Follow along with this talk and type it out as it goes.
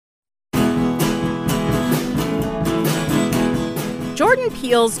Jordan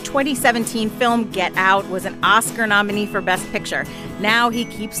Peele's 2017 film Get Out was an Oscar nominee for Best Picture. Now he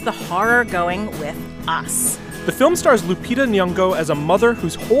keeps the horror going with Us. The film stars Lupita Nyong'o as a mother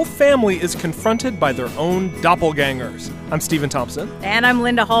whose whole family is confronted by their own doppelgängers. I'm Stephen Thompson. And I'm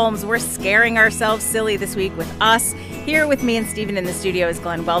Linda Holmes. We're scaring ourselves silly this week with Us. Here with me and Stephen in the studio is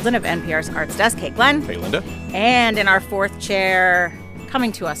Glenn Weldon of NPR's Arts Desk. Hey, Glenn. Hey, Linda. And in our fourth chair,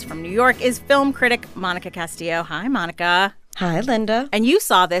 coming to us from New York, is film critic Monica Castillo. Hi, Monica. Hi, Linda. And you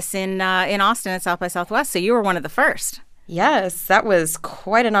saw this in Austin at South by Southwest, so you were one of the first. Yes, that was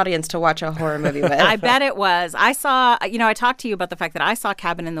quite an audience to watch a horror movie with. I bet it was. I saw, I talked to you about the fact that I saw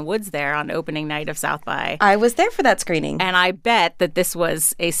Cabin in the Woods there on opening night of South by. I was there for that screening. And I bet that this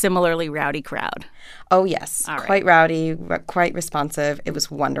was a similarly rowdy crowd. Oh, yes. All right. Quite rowdy, quite responsive. It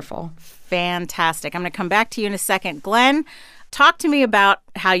was wonderful. Fantastic. I'm going to come back to you in a second. Glenn, talk to me about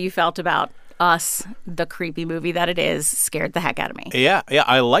how you felt about Us, the creepy movie that it is, scared the heck out of me. Yeah,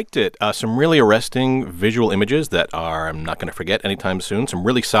 I liked it. Some really arresting visual images that I'm not going to forget anytime soon. Some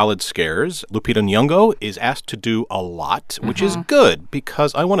really solid scares. Lupita Nyong'o is asked to do a lot, which is good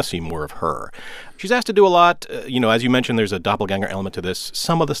because I want to see more of her. She's asked to do a lot. As you mentioned, there's a doppelganger element to this.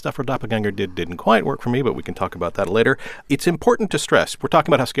 Some of the stuff her doppelganger didn't quite work for me, but we can talk about that later. It's important to stress, we're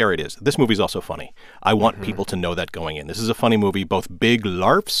talking about how scary it is. This movie's also funny. I want people to know that going in. This is a funny movie, both big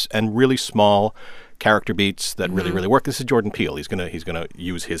larfs and really small character beats that really work. This is Jordan Peele. He's gonna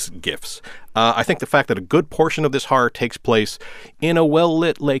use his gifts. I think the fact that a good portion of this horror takes place in a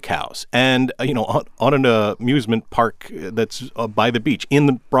well-lit lake house and on an amusement park that's by the beach in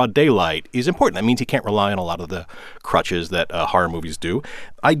the broad daylight is important. That means he can't rely on a lot of the crutches that horror movies do.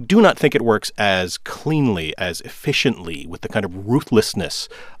 I do not think it works as cleanly, as efficiently with the kind of ruthlessness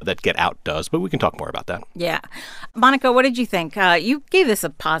that Get Out does, but we can talk more about that. Yeah. Monica, what did you think? You gave this a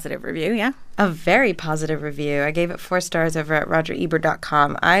positive review, yeah? A very positive review. I gave it 4 stars over at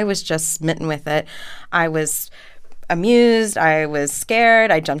RogerEbert.com. I was just smitten with it. I was amused. I was scared.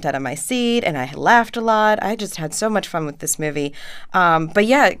 I jumped out of my seat and I laughed a lot. I just had so much fun with this movie. But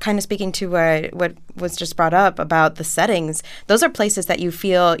yeah, kind of speaking to what was just brought up about the settings, those are places that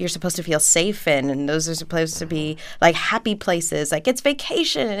you're supposed to feel safe in. And those are supposed to be like happy places, like it's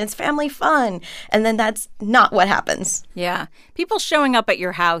vacation and it's family fun. And then that's not what happens. Yeah. People showing up at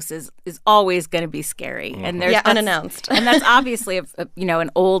your house is always going to be scary. And there's unannounced. And that's obviously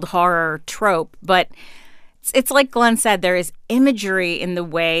an old horror trope, but it's like Glenn said, there is imagery in the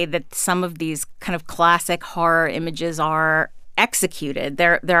way that some of these kind of classic horror images are executed.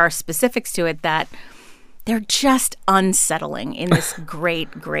 There are specifics to it that they're just unsettling in this great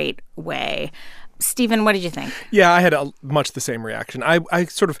way. Stephen, what did you think? Yeah, I had much the same reaction. I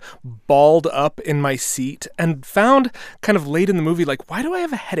sort of balled up in my seat and found kind of late in the movie, like, why do I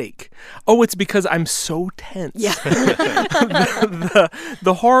have a headache? Oh, it's because I'm so tense. Yeah.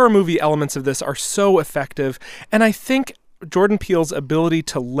 the horror movie elements of this are so effective. And I think Jordan Peele's ability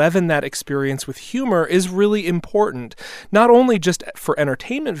to leaven that experience with humor is really important, not only just for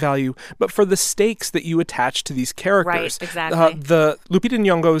entertainment value, but for the stakes that you attach to these characters. Right, exactly. The Lupita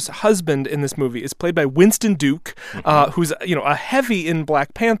Nyong'o's husband in this movie is played by Winston Duke, who's a heavy in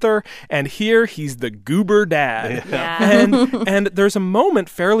Black Panther, and here he's the goober dad. Yeah. And there's a moment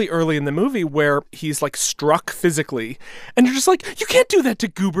fairly early in the movie where he's like struck physically, and you're just like, you can't do that to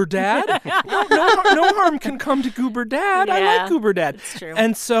goober dad. No harm can come to goober dad. I like Goober Dad. It's true.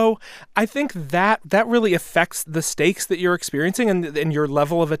 And so I think that really affects the stakes that you're experiencing and your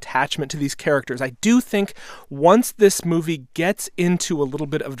level of attachment to these characters. I do think once this movie gets into a little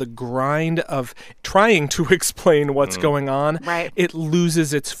bit of the grind of trying to explain what's going on, it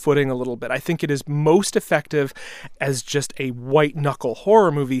loses its footing a little bit. I think it is most effective as just a white-knuckle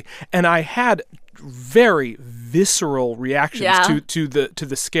horror movie. And I had very visceral reactions to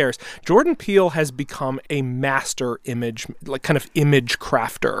the scares. Jordan Peele has become a master image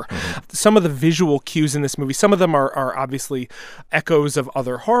crafter. Some of the visual cues in this movie, some of them are obviously echoes of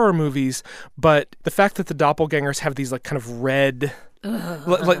other horror movies, but the fact that the doppelgangers have these like kind of red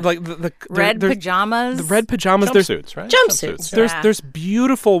the red pajamas. The red pajamas. Jumpsuits, right? Jumpsuits. There's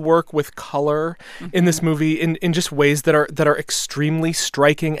beautiful work with color in this movie in just ways that are extremely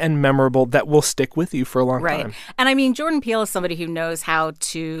striking and memorable that will stick with you for a long time. And I mean, Jordan Peele is somebody who knows how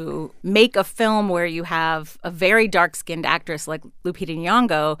to make a film where you have a very dark-skinned actress like Lupita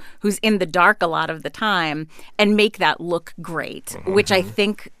Nyong'o, who's in the dark a lot of the time, and make that look great, which I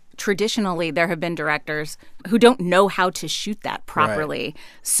think traditionally there have been directors who don't know how to shoot that properly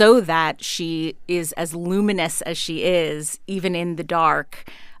so that she is as luminous as she is, even in the dark.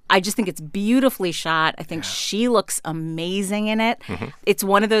 I just think it's beautifully shot. I think she looks amazing in it. It's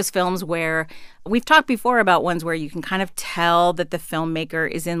one of those films where we've talked before about ones where you can kind of tell that the filmmaker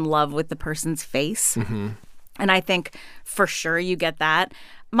is in love with the person's face. And I think for sure you get that.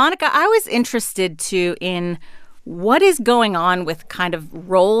 Monica, I was interested too in what is going on with kind of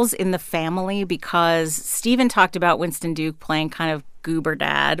roles in the family, because Stephen talked about Winston Duke playing kind of goober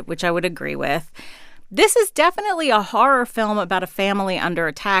dad, which I would agree with. This is definitely a horror film about a family under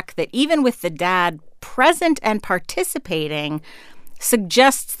attack that, even with the dad present and participating,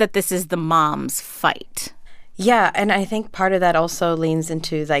 suggests that this is the mom's fight. Yeah, and I think part of that also leans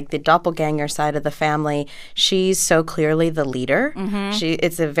into like the doppelganger side of the family. She's so clearly the leader.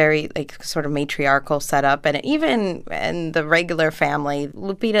 It's a very like sort of matriarchal setup, and even in the regular family,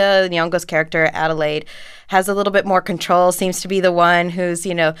 Lupita Nyong'o's character Adelaide has a little bit more control. Seems to be the one who's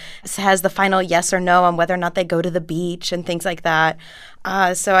has the final yes or no on whether or not they go to the beach and things like that.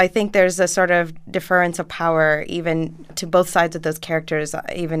 So I think there's a sort of difference of power even to both sides of those characters,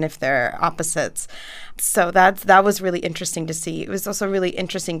 even if they're opposites. So that was really interesting to see. It was also really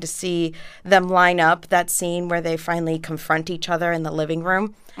interesting to see them line up. That scene where they finally confront each other in the living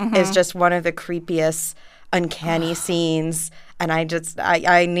room is just one of the creepiest, uncanny scenes. And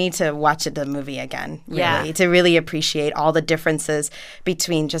I need to watch the movie again, really, to really appreciate all the differences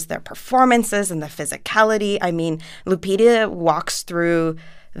between just their performances and the physicality. I mean, Lupita walks through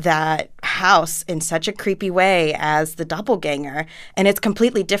that house in such a creepy way as the doppelganger, and it's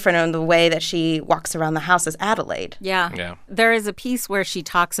completely different in the way that she walks around the house as Adelaide. Yeah. There is a piece where she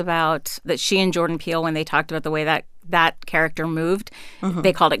talks about that she and Jordan Peele, when they talked about the way that character moved,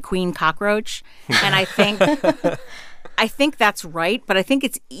 they called it Queen Cockroach. And I think that's right, but I think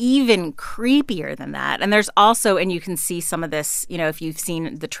it's even creepier than that. And there's also, and you can see some of this, if you've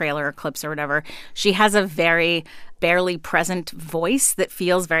seen the trailer or clips or whatever, she has a very barely present voice that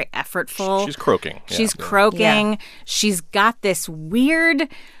feels very effortful. She's croaking. She's croaking. She's got this weird,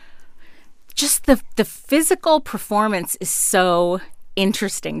 just the physical performance is so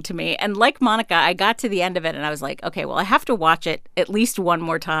interesting to me. And like Monica, I got to the end of it and I was like, okay, well, I have to watch it at least one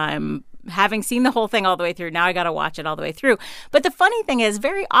more time. Having seen the whole thing all the way through, now I got to watch it all the way through. But the funny thing is,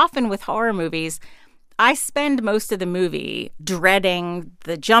 very often with horror movies, I spend most of the movie dreading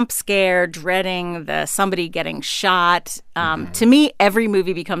the jump scare, dreading the somebody getting shot. To me, every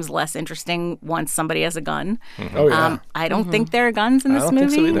movie becomes less interesting once somebody has a gun. I don't think there are guns in this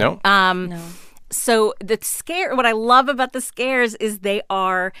movie. Think so either. No. So the scare, what I love about the scares is they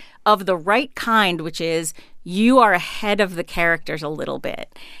are of the right kind, which is you are ahead of the characters a little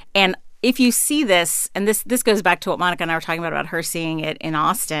bit. And if you see this, and this goes back to what Monica and I were talking about her seeing it in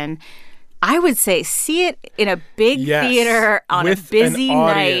Austin, I would say see it in a big theater on a busy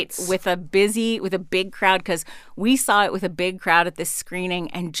night with a big crowd, because we saw it with a big crowd at this screening,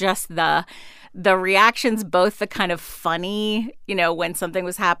 and just the reactions, both the kind of funny, when something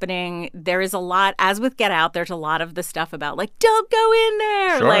was happening. There is a lot, as with Get Out, there's a lot of the stuff about like, don't go in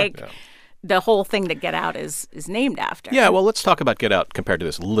there. The whole thing that Get Out is named after. Yeah, well, let's talk about Get Out compared to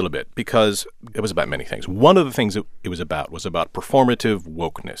this a little bit, because it was about many things. One of the things it was about performative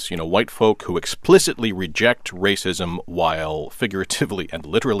wokeness. White folk who explicitly reject racism while figuratively and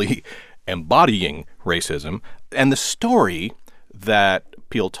literally embodying racism. And the story that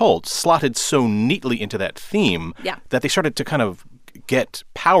Peele told slotted so neatly into that theme that they started to kind of get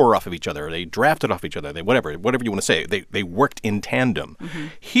power off of each other. They drafted off each other. They whatever you want to say. They worked in tandem.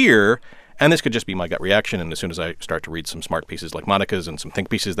 Here, and this could just be my gut reaction, and as soon as I start to read some smart pieces like Monica's and some think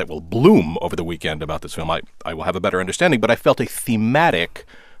pieces that will bloom over the weekend about this film, I will have a better understanding. But I felt a thematic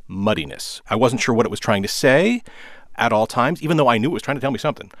muddiness. I wasn't sure what it was trying to say at all times, even though I knew it was trying to tell me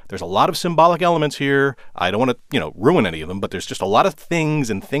something. There's a lot of symbolic elements here. I don't want to, ruin any of them, but there's just a lot of things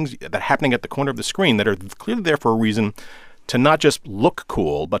that are happening at the corner of the screen that are clearly there for a reason, to not just look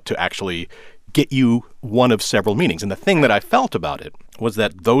cool, but to actually get you one of several meanings. And the thing that I felt about it was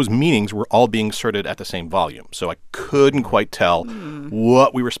that those meanings were all being asserted at the same volume. So I couldn't quite tell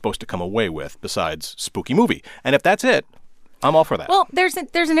what we were supposed to come away with besides spooky movie. And if that's it, I'm all for that. Well, there's an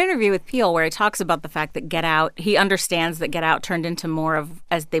interview with Peele where he talks about the fact that Get Out, he understands that Get Out turned into more of,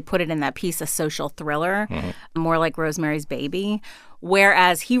 as they put it in that piece, a social thriller, more like Rosemary's Baby.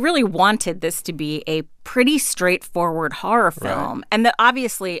 Whereas he really wanted this to be a pretty straightforward horror film. Right. And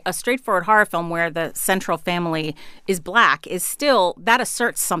obviously a straightforward horror film where the central family is Black is still, that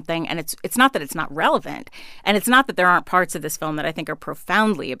asserts something. And it's not that it's not relevant. And it's not that there aren't parts of this film that I think are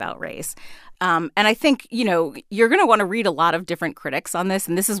profoundly about race. And I think, you're going to want to read a lot of different critics on this.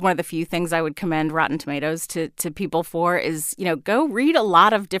 And this is one of the few things I would commend Rotten Tomatoes to people for is, go read a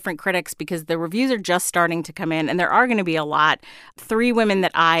lot of different critics because the reviews are just starting to come in. And there are going to be a lot. 3 women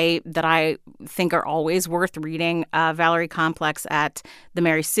that I think are always worth reading, Valerie Complex at The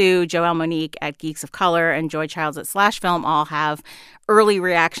Mary Sue, Joelle Monique at Geeks of Color, and Joy Childs at Slash Film all have early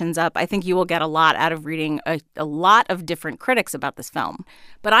reactions up. I think you will get a lot out of reading a lot of different critics about this film.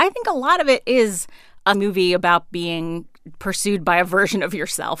 But I think a lot of it is a movie about being pursued by a version of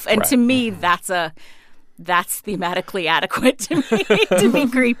yourself. And to me, that's thematically adequate to me to be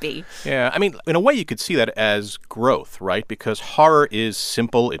creepy. Yeah, I mean, in a way you could see that as growth, right? Because horror is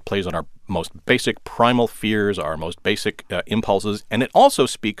simple. It plays on our most basic primal fears, our most basic impulses. And it also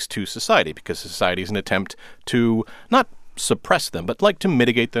speaks to society because society is an attempt to not suppress them, but like to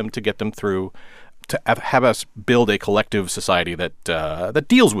mitigate them, to get them through, to have us build a collective society that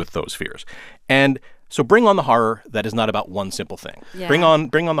deals with those fears. And so bring on the horror that is not about one simple thing. Yeah. Bring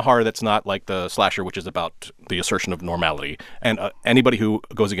on the horror that's not like the slasher, which is about the assertion of normality, and anybody who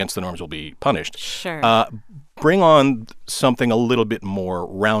goes against the norms will be punished. Sure. Bring on something a little bit more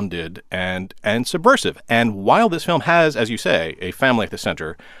rounded and subversive. And while this film has, as you say, a family at the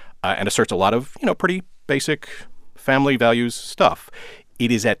center and asserts a lot of pretty basic family values stuff,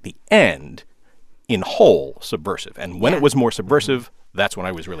 it is at the end in whole subversive. And when it was more subversive, that's when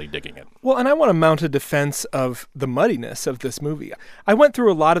I was really digging it. Well, and I want to mount a defense of the muddiness of this movie. I went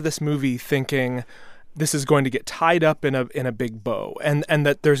through a lot of this movie thinking this is going to get tied up in a big bow, and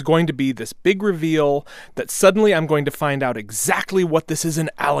that there's going to be this big reveal that suddenly I'm going to find out exactly what this is an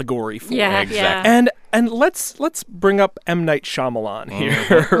allegory for. Yeah, exactly. Yeah. And let's bring up M. Night Shyamalan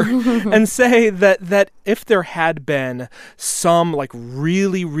here and say that if there had been some like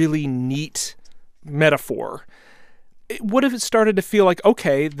really, really neat metaphor, it would have started to feel like,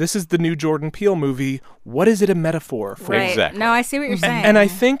 okay, this is the new Jordan Peele movie. What is it a metaphor for? Right. Exactly. No, I see what you're saying. And I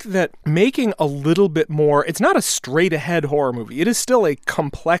think that making a little bit more, it's not a straight-ahead horror movie. It is still a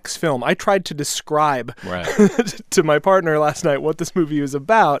complex film. I tried to describe to my partner last night what this movie was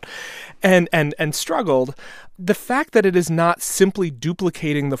about and struggled. The fact that it is not simply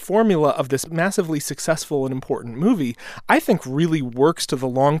duplicating the formula of this massively successful and important movie, I think really works to the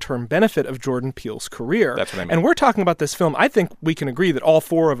long-term benefit of Jordan Peele's career. That's what I mean. And we're talking about this film. I think we can agree that all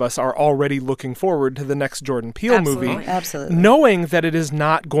 4 of us are already looking forward to the next Jordan Peele movie. Absolutely. Knowing that it is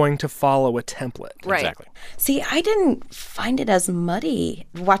not going to follow a template. Right. Exactly. See, I didn't find it as muddy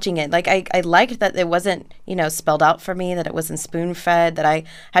watching it. Like, I liked that it wasn't, spelled out for me, that it wasn't spoon-fed, that I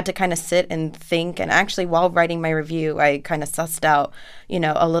had to kind of sit and think. And actually, while writing my review, I kind of sussed out,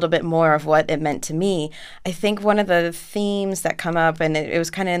 a little bit more of what it meant to me. I think one of the themes that come up, and it was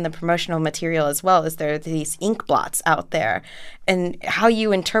kind of in the promotional material as well, is there are these ink blots out there. And how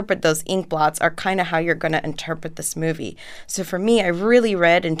you interpret those ink blots are kind of how you're going to interpret this movie. So for me, I really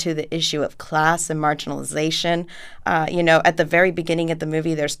read into the issue of class and marginalization. At the very beginning of the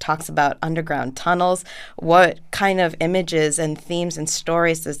movie, there's talks about underground tunnels. What kind of images and themes and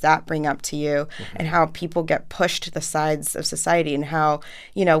stories does that bring up to you? And how people get pushed to the sides of society, and how,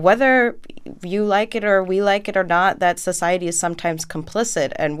 whether you like it or we like it or not, that society is sometimes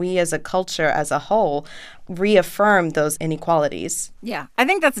complicit, and we as a culture as a whole reaffirm those inequalities. Yeah, I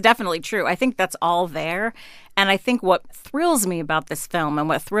think that's definitely true. I think that's all there. And I think what thrills me about this film and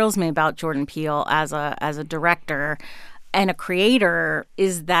what thrills me about Jordan Peele as a director and a creator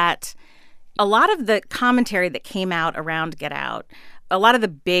is that a lot of the commentary that came out around Get Out, a lot of the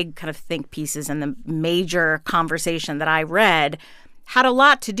big kind of think pieces and the major conversation that I read had a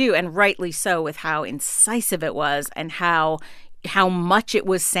lot to do, and rightly so, with how incisive it was and how much it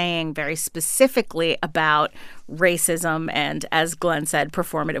was saying very specifically about racism and, as Glenn said,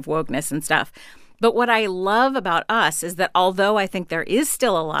 performative wokeness and stuff. But what I love about Us is that although I think there is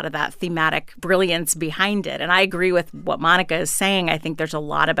still a lot of that thematic brilliance behind it, and I agree with what Monica is saying, I think there's a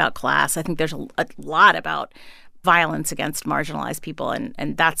lot about class. I think there's a lot about violence against marginalized people,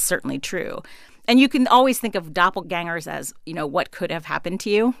 and that's certainly true. And you can always think of doppelgängers as, what could have happened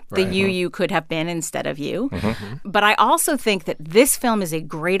to you, the you could have been instead of you. But I also think that this film is a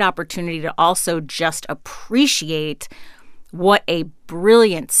great opportunity to also just appreciate what a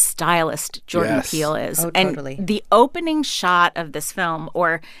brilliant stylist Jordan Peele is. Oh, totally. And the opening shot of this film,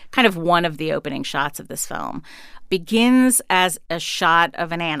 or kind of one of the opening shots of this film, begins as a shot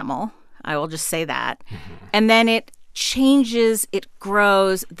of an animal. I will just say that. And then it changes, it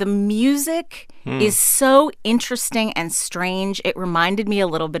grows. The music is so interesting and strange. It reminded me a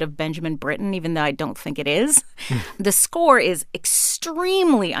little bit of Benjamin Britten, even though I don't think it is. The score is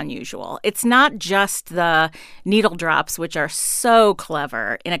extremely unusual. It's not just the needle drops, which are so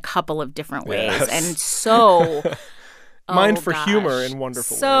clever in a couple of different ways and so... Mind for humor in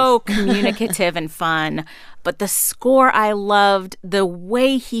wonderful ways. So communicative and fun. But the score I loved, the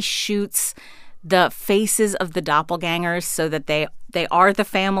way he shoots the faces of the doppelgangers so that they are the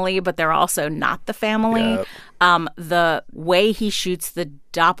family, but they're also not the family. Yep. The way he shoots the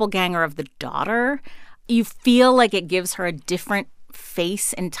doppelganger of the daughter, you feel like it gives her a different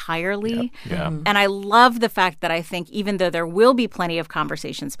face entirely. Yep. Yeah. And I love the fact that I think even though there will be plenty of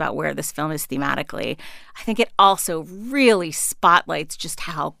conversations about where this film is thematically, I think it also really spotlights just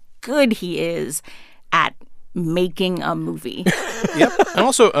how good he is at making a movie. Yep. And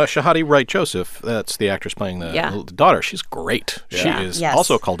also Shahadi Wright Joseph, that's the actress playing the daughter. She's great. Yeah. She is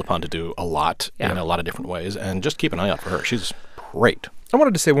also called upon to do a lot in a lot of different ways. And just keep an eye out for her. She's great. I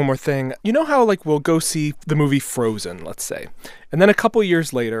wanted to say one more thing. You know how, like, we'll go see the movie Frozen, let's say, and then a couple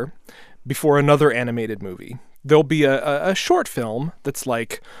years later, before another animated movie, there'll be a short film that's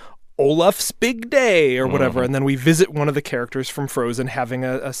like Olaf's Big Day or whatever, and then we visit one of the characters from Frozen having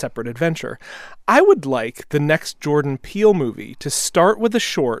a separate adventure. I would like the next Jordan Peele movie to start with a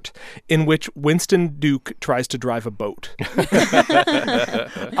short in which Winston Duke tries to drive a boat.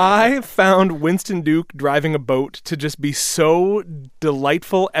 I found Winston Duke driving a boat to just be so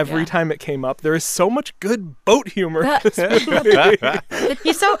delightful every time it came up. There is so much good boat humor in this movie.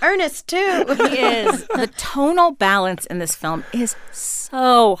 He's so earnest, too. He is. The tonal balance in this film is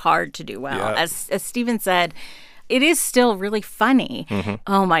so hard to do well. Yeah. As Steven said, it is still really funny.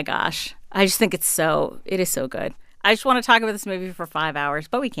 Oh my gosh. I just think it is so good. I just want to talk about this movie for 5 hours,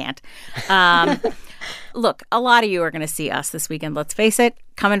 but we can't. Look, a lot of you are going to see us this weekend. Let's face it.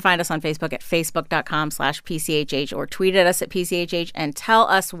 Come and find us on Facebook at facebook.com/PCHH or tweet at us at PCHH and tell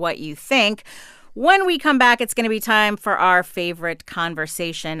us what you think. When we come back, it's going to be time for our favorite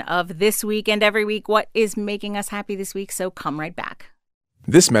conversation of this week and every week. What is making us happy this week? So come right back.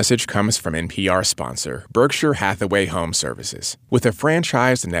 This message comes from NPR sponsor Berkshire Hathaway Home Services. With a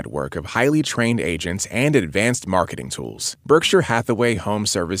franchised network of highly trained agents and advanced marketing tools, Berkshire Hathaway Home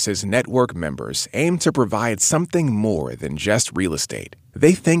Services network members aim to provide something more than just real estate.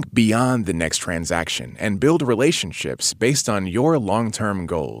 They think beyond the next transaction and build relationships based on your long-term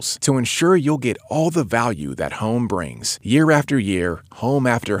goals to ensure you'll get all the value that home brings, year after year, home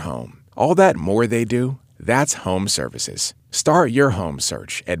after home. All that more they do, that's home services. Start your home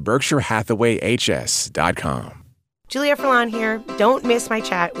search at BerkshireHathawayHS.com. Julia Furlan here. Don't miss my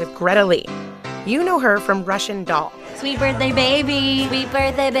chat with Greta Lee. You know her from Russian Doll. Sweet birthday, baby. Sweet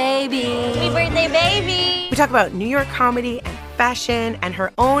birthday, baby. Sweet birthday, baby. We talk about New York comedy and fashion and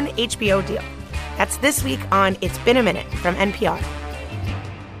her own HBO deal. That's this week on It's Been a Minute from NPR.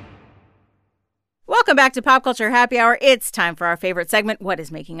 Welcome back to Pop Culture Happy Hour. It's time for our favorite segment, What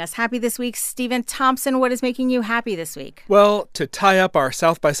is Making Us Happy This Week? Stephen Thompson, what is making you happy this week? Well, to tie up our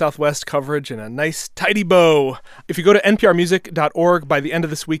South by Southwest coverage in a nice, tidy bow, if you go to nprmusic.org, by the end of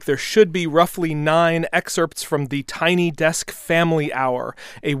this week, there should be roughly 9 excerpts from the Tiny Desk Family Hour,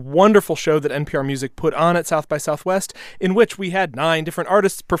 a wonderful show that NPR Music put on at South by Southwest, in which we had 9 different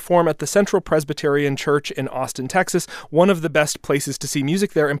artists perform at the Central Presbyterian Church in Austin, Texas, one of the best places to see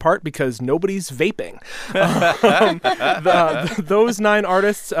music there, in part because nobody's vaping. Those 9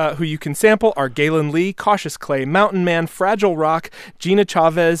 artists who you can sample are Galen Lee, Cautious Clay, Mountain Man, Fragile Rock, Gina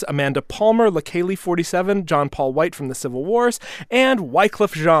Chavez, Amanda Palmer, LaKaylee 47, John Paul White from the Civil Wars, and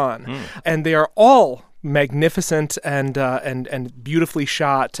Wyclef Jean. And they are all magnificent and beautifully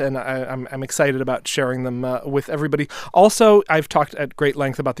shot, and I'm excited about sharing them with everybody. Also, I've talked at great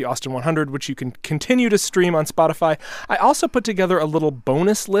length about the Austin 100, which you can continue to stream on Spotify. I also put together a little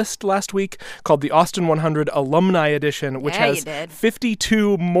bonus list last week called the Austin 100 Alumni Edition, which has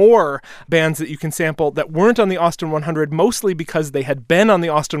 52 more bands that you can sample that weren't on the Austin 100, mostly because they had been on the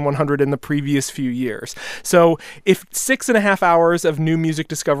Austin 100 in the previous few years. So if 6.5 hours of new music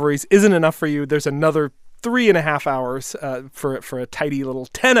discoveries isn't enough for you, there's another 3.5 hours for a tidy little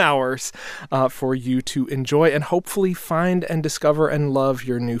 10 hours for you to enjoy and hopefully find and discover and love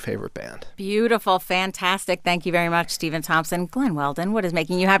your new favorite band. Beautiful. Fantastic. Thank you very much, Stephen Thompson. Glenn Weldon, what is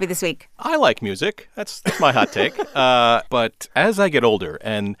making you happy this week? I like music. That's my hot take. But as I get older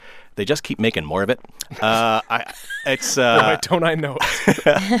and they just keep making more of it, Boy, don't I know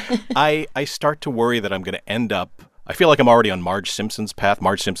it. I start to worry that I'm going to end up I feel like I'm already on Marge Simpson's path.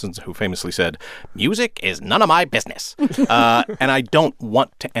 Marge Simpson, who famously said, "Music is none of my business." And I don't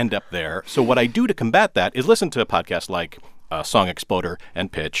want to end up there. So what I do to combat that is listen to podcasts like Song Exploder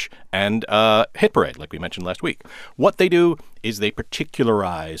and Pitch and Hit Parade, like we mentioned last week. What they do is they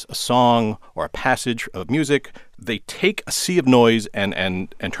particularize a song or a passage of music. They take a sea of noise and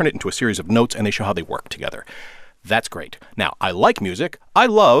turn it into a series of notes, and they show how they work together. That's great. Now, I like music. I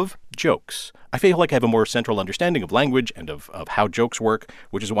love jokes. I feel like I have a more central understanding of language and of how jokes work,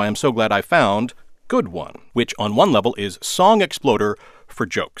 which is why I'm so glad I found Good One, which on one level is Song Exploder for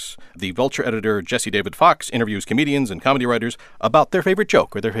jokes. The Vulture editor Jesse David Fox interviews comedians and comedy writers about their favorite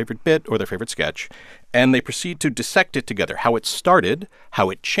joke or their favorite bit or their favorite sketch, and they proceed to dissect it together, how it started, how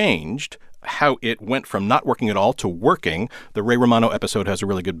it changed, how it went from not working at all to working. The Ray Romano episode has a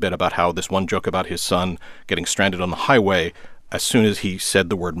really good bit about how this one joke about his son getting stranded on the highway, as soon as he said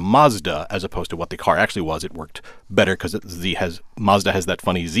the word Mazda as opposed to what the car actually was, it worked better because Mazda has that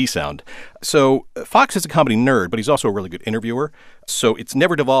funny Z sound. So Fox is a comedy nerd, but he's also a really good interviewer. So it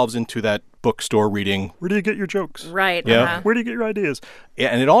never devolves into that bookstore reading, where do you get your jokes? Right. Yeah. Where do you get your ideas? Yeah,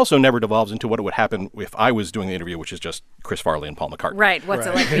 and it also never devolves into what would happen if I was doing the interview, which is just Chris Farley and Paul McCartney. Right. What's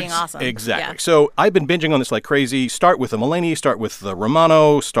it like being awesome? Exactly. Yeah. So I've been binging on this like crazy. Start with the Mulaney, start with the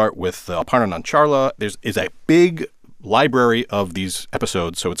Romano, start with Aparna Nancharla. There's a big library of these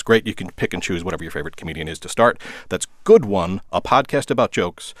episodes, so it's great. You can pick and choose whatever your favorite comedian is to start. That's Good One, a podcast about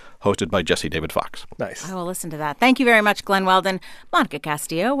jokes, hosted by Jesse David Fox. Nice. I will listen to that. Thank you very much, Glenn Weldon. Monica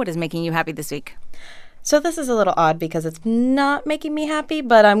Castillo, what is making you happy this week? So this is a little odd because it's not making me happy,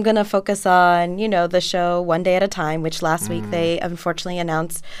 but I'm going to focus on, the show One Day at a Time, which last week they unfortunately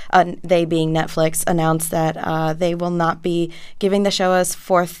announced, they being Netflix, announced that they will not be giving the show a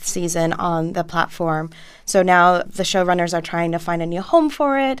fourth season on the platform. So now the showrunners are trying to find a new home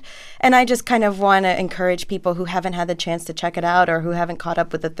for it. And I just kind of want to encourage people who haven't had the chance to check it out or who haven't caught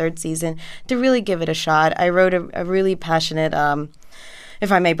up with the third season to really give it a shot. I wrote a really passionate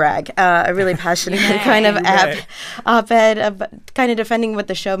if I may brag, a really passionate kind of op-ed, kind of defending what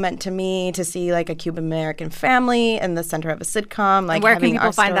the show meant to me, to see like a Cuban American family in the center of a sitcom. Like, and where can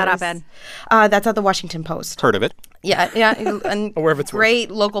people find that op-ed? That's at the Washington Post. Heard of it? Yeah, and wherever it's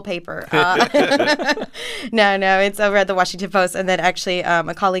great local paper. No, it's over at the Washington Post. And then actually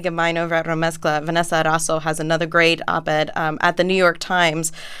a colleague of mine over at Romezcla, Vanessa Arasso, has another great op-ed at the New York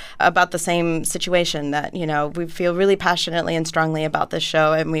Times about the same situation, that, we feel really passionately and strongly about this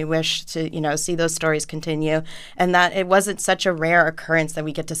show, and we wish to, see those stories continue, and that it wasn't such a rare occurrence that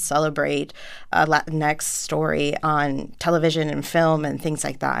we get to celebrate a Latinx story on television and film and things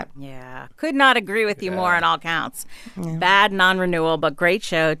like that. Yeah, could not agree with you more on all counts. Yeah. Bad non-renewal, but great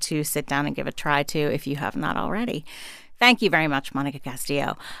show to sit down and give a try to if you have not already. Thank you very much, Monica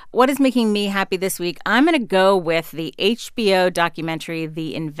Castillo. What is making me happy this week? I'm going to go with the HBO documentary,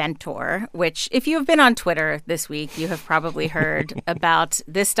 The Inventor, which, if you have been on Twitter this week, you have probably heard about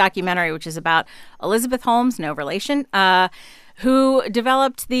this documentary, which is about Elizabeth Holmes, no relation, who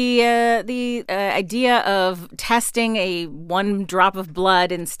developed the idea of testing a one drop of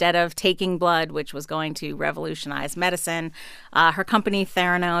blood instead of taking blood, which was going to revolutionize medicine. Her company,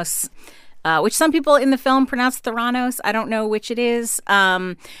 Theranos, which some people in the film pronounce Theranos. I don't know which it is.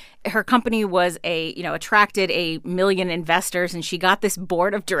 Her company was attracted 1 million investors, and she got this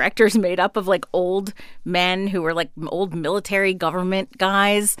board of directors made up of like old men who were like old military government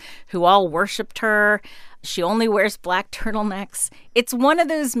guys who all worshipped her. She only wears black turtlenecks. It's one of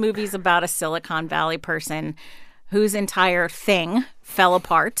those movies about a Silicon Valley person whose entire thing fell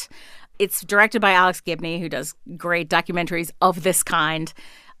apart. It's directed by Alex Gibney, who does great documentaries of this kind.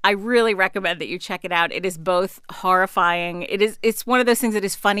 I really recommend that you check it out. It is both horrifying. It's one of those things that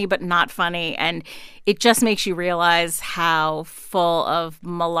is funny but not funny, and it just makes you realize how full of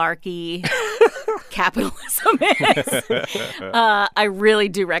malarkey capitalism is. I really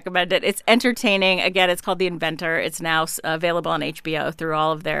do recommend it. It's entertaining. Again, it's called The Inventor. It's now available on HBO through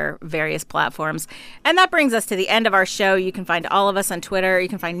all of their various platforms. And that brings us to the end of our show. You can find all of us on Twitter. You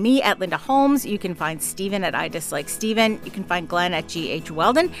can find me at Linda Holmes. You can find Steven at I Dislike Steven. You can find Glenn at GH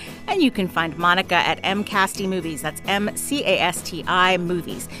Weldon. And you can find Monica at MCasty Movies. That's MCASTI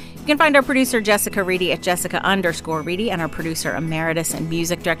Movies. You can find our producer, Jessica Reedy, at Jessica_Reedy, and our producer emeritus and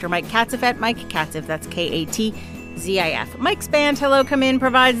music director, Mike Katzif, at Mike Katzif. That's KATZIF. Mike's band, Hello Come In,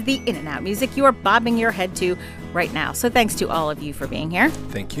 provides the in and out music you are bobbing your head to right now. So thanks to all of you for being here.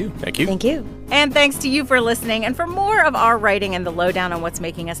 Thank you. Thank you. Thank you. And thanks to you for listening. And for more of our writing and the lowdown on what's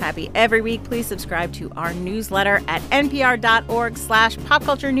making us happy every week, please subscribe to our newsletter at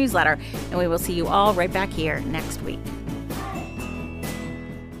npr.org/popculturenewsletter. And we will see you all right back here next week.